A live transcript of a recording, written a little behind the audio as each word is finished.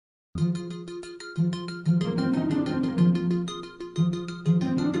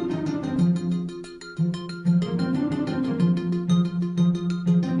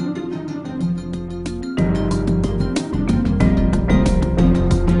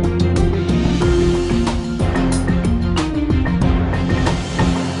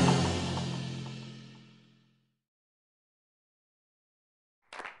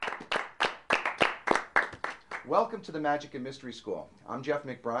Welcome to the Magic and Mystery School. I'm Jeff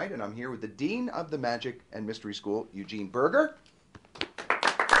McBride, and I'm here with the Dean of the Magic and Mystery School, Eugene Berger,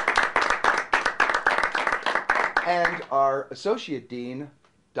 and our Associate Dean,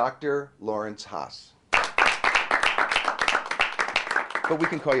 Dr. Lawrence Haas. But we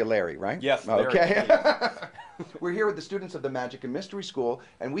can call you Larry, right? Yes, Larry. Okay. We're here with the students of the Magic and Mystery School,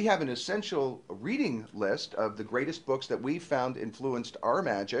 and we have an essential reading list of the greatest books that we found influenced our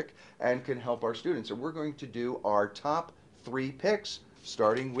magic and can help our students. And we're going to do our top 3 picks,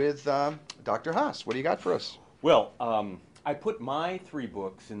 starting with Dr. Haas. What do you got for us? Well, I put my 3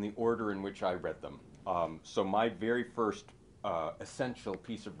 books in the order in which I read them. So my very first essential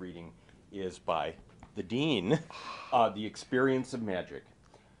piece of reading is by the Dean, The Experience of Magic.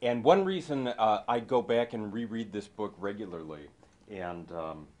 And one reason I go back and reread this book regularly and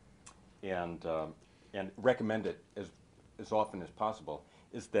recommend it as often as possible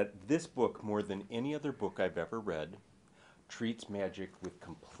is that this book, more than any other book I've ever read, treats magic with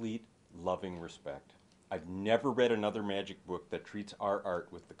complete loving respect. I've never read another magic book that treats our art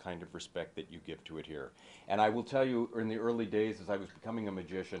with the kind of respect that you give to it here. And I will tell you, in the early days as I was becoming a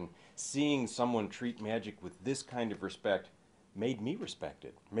magician, seeing someone treat magic with this kind of respect made me respect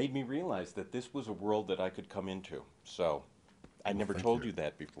it, made me realize that this was a world that I could come into. So I never told you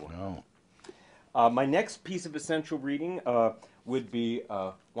that before. No. My next piece of essential reading would be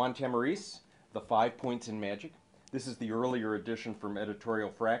Juan Tamariz, The 5 Points in Magic. This is the earlier edition from Editorial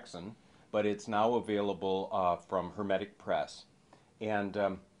Fraxon, but it's now available from Hermetic Press. And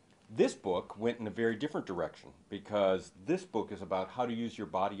this book went in a very different direction because this book is about how to use your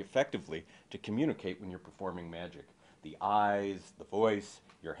body effectively to communicate when you're performing magic. The eyes, the voice,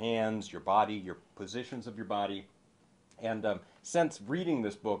 your hands, your body, your positions of your body. And since reading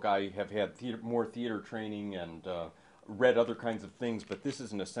this book, I have had more theater training and read other kinds of things, but this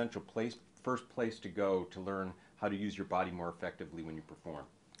is an essential first place to go to learn how to use your body more effectively when you perform.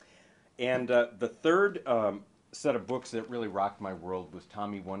 And the third set of books that really rocked my world was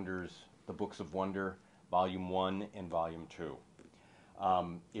Tommy Wonder's The Books of Wonder, Volume 1 and Volume 2.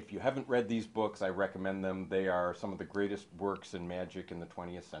 If you haven't read these books, I recommend them. They are some of the greatest works in magic in the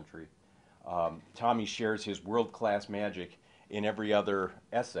 20th century. Tommy shares his world-class magic in every other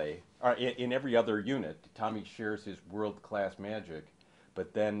essay, or in every other unit. Tommy shares his world-class magic,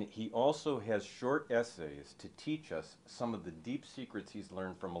 but then he also has short essays to teach us some of the deep secrets he's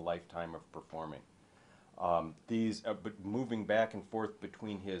learned from a lifetime of performing. Moving back and forth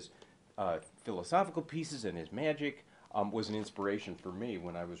between his philosophical pieces and his magic, was an inspiration for me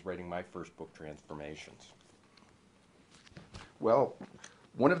when I was writing my first book, Transformations. Well,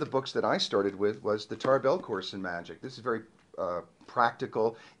 one of the books that I started with was the Tarbell Course in Magic. This is very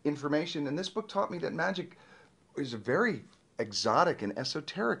practical information, and this book taught me that magic is a very exotic and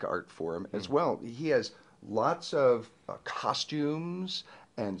esoteric art form as well. He has lots of costumes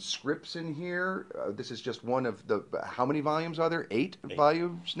and scripts in here. This is just one of the, how many volumes are there? 8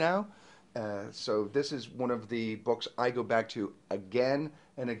 volumes now? So this is one of the books I go back to again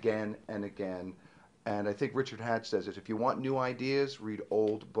and again and again. And I think Richard Hatch says it, if you want new ideas, read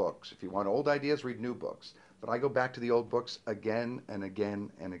old books. If you want old ideas, read new books. But I go back to the old books again and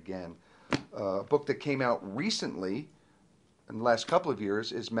again and again. A book that came out recently, in the last couple of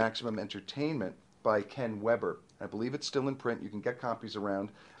years, is Maximum Entertainment by Ken Weber. I believe it's still in print. You can get copies around.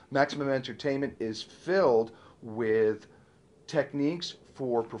 Maximum Entertainment is filled with techniques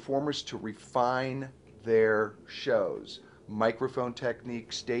for performers to refine their shows. Microphone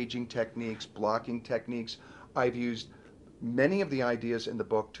techniques, staging techniques, blocking techniques. I've used many of the ideas in the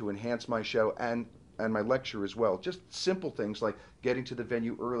book to enhance my show and my lecture as well. Just simple things like getting to the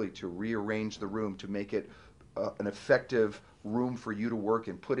venue early to rearrange the room to make it an effective room for you to work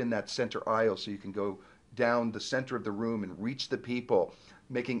in. Put in that center aisle so you can go down the center of the room and reach the people.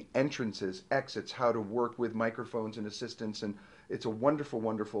 Making entrances, exits, how to work with microphones and assistants, and it's a wonderful,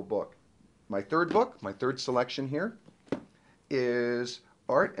 wonderful book. My third book, my third selection here, is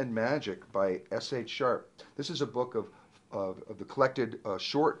Art and Magic by S.H. Sharp. This is a book of the collected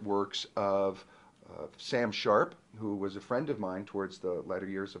short works of Sam Sharp, who was a friend of mine towards the latter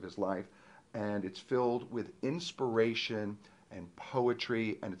years of his life, and it's filled with inspiration and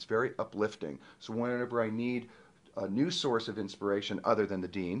poetry, and it's very uplifting. So whenever I need a new source of inspiration other than the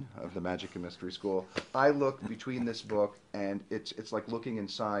dean of the Magic and Mystery School. I look between this book, and it's like looking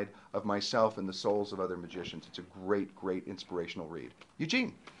inside of myself and the souls of other magicians. It's a great, great inspirational read.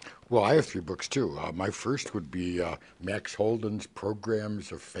 Eugene. Well, I have 3 books too. My first would be Max Holden's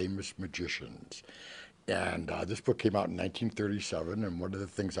Programs of Famous Magicians. And this book came out in 1937, and one of the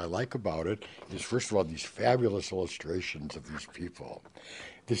things I like about it is, first of all, these fabulous illustrations of these people.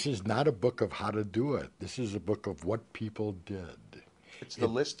 This is not a book of how to do it. This is a book of what people did. It's the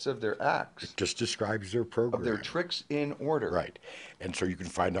lists of their acts. It just describes their program. Of their tricks in order. Right. And so you can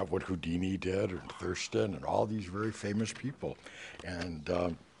find out what Houdini did, and Thurston, and all these very famous people. And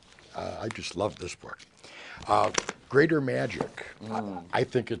I just love this book. Greater Magic. I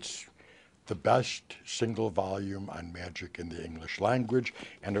think it's the best single volume on magic in the English language.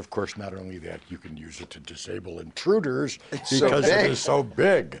 And of course, not only that, you can use it to disable intruders because it is so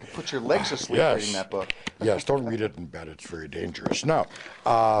big. Put your legs asleep reading that book. Yes, don't read it in bed. It's very dangerous. Now,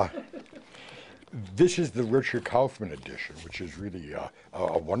 this is the Richard Kaufman edition, which is really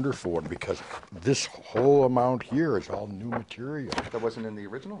a wonderful one because this whole amount here is all new material. That wasn't in the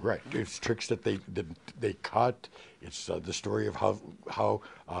original? Right. It's tricks that they cut. It's the story of how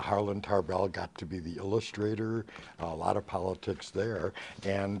Harlan Tarbell got to be the illustrator, a lot of politics there,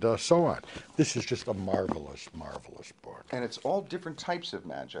 and so on. This is just a marvelous, marvelous book. And it's all different types of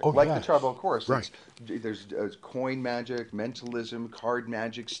magic. Oh, like yes. the Tarbell course. Right. There's coin magic, mentalism, card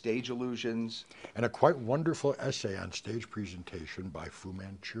magic, stage illusions. And a quite wonderful essay on stage presentation by Fu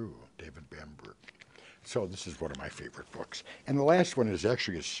Manchu, David Bamberg. So this is one of my favorite books. And the last one is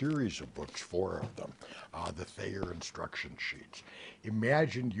actually a series of books, 4 of them, the Thayer instruction sheets.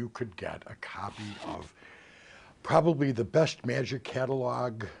 Imagine you could get a copy of probably the best magic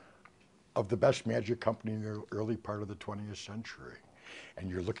catalog of the best magic company in the early part of the 20th century. And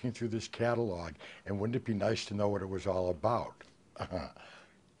you're looking through this catalog, and wouldn't it be nice to know what it was all about?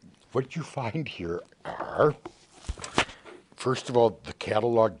 What you find here are, first of all, the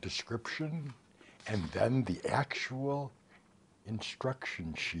catalog description, and then the actual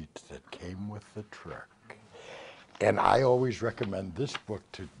instruction sheets that came with the trick. And I always recommend this book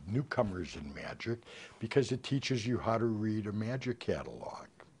to newcomers in magic because it teaches you how to read a magic catalog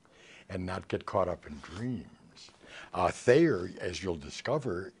and not get caught up in dreams. Thayer, as you'll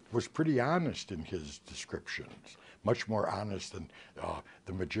discover, was pretty honest in his descriptions, much more honest than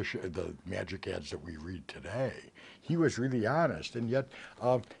the magic ads that we read today. He was really honest, and yet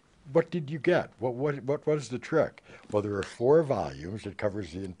what did you get? What was the trick? Well, there are 4 volumes. It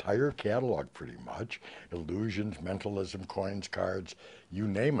covers the entire catalog pretty much. Illusions, mentalism, coins, cards, you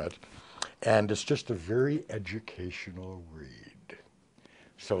name it. And it's just a very educational read.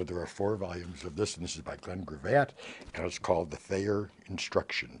 So there are 4 volumes of this, and this is by Glenn Gravatt, and it's called the Thayer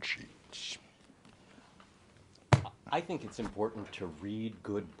Instruction Sheets. I think it's important to read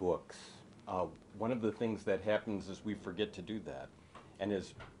good books. One of the things that happens is we forget to do that. And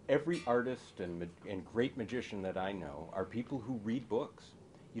as every artist and great magician that I know are people who read books.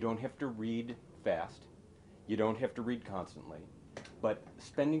 You don't have to read fast. You don't have to read constantly. But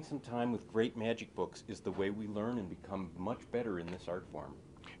spending some time with great magic books is the way we learn and become much better in this art form.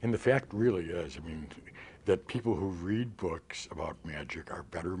 And the fact really is, I mean, that people who read books about magic are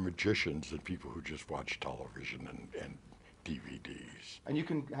better magicians than people who just watch television and DVDs. And you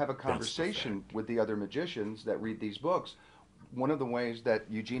can have a conversation with the other magicians that read these books. One of the ways that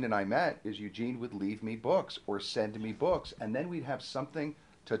Eugene and I met is Eugene would leave me books or send me books, and then we'd have something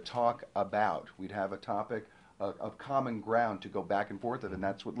to talk about. We'd have a topic of common ground to go back and forth of, and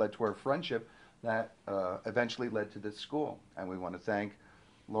that's what led to our friendship that eventually led to this school. And we want to thank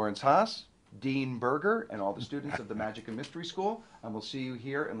Lawrence Haas, Dean Berger, and all the students of the Magic and Mystery School, and we'll see you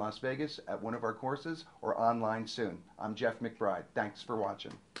here in Las Vegas at one of our courses or online soon. I'm Jeff McBride. Thanks for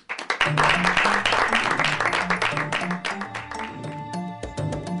watching.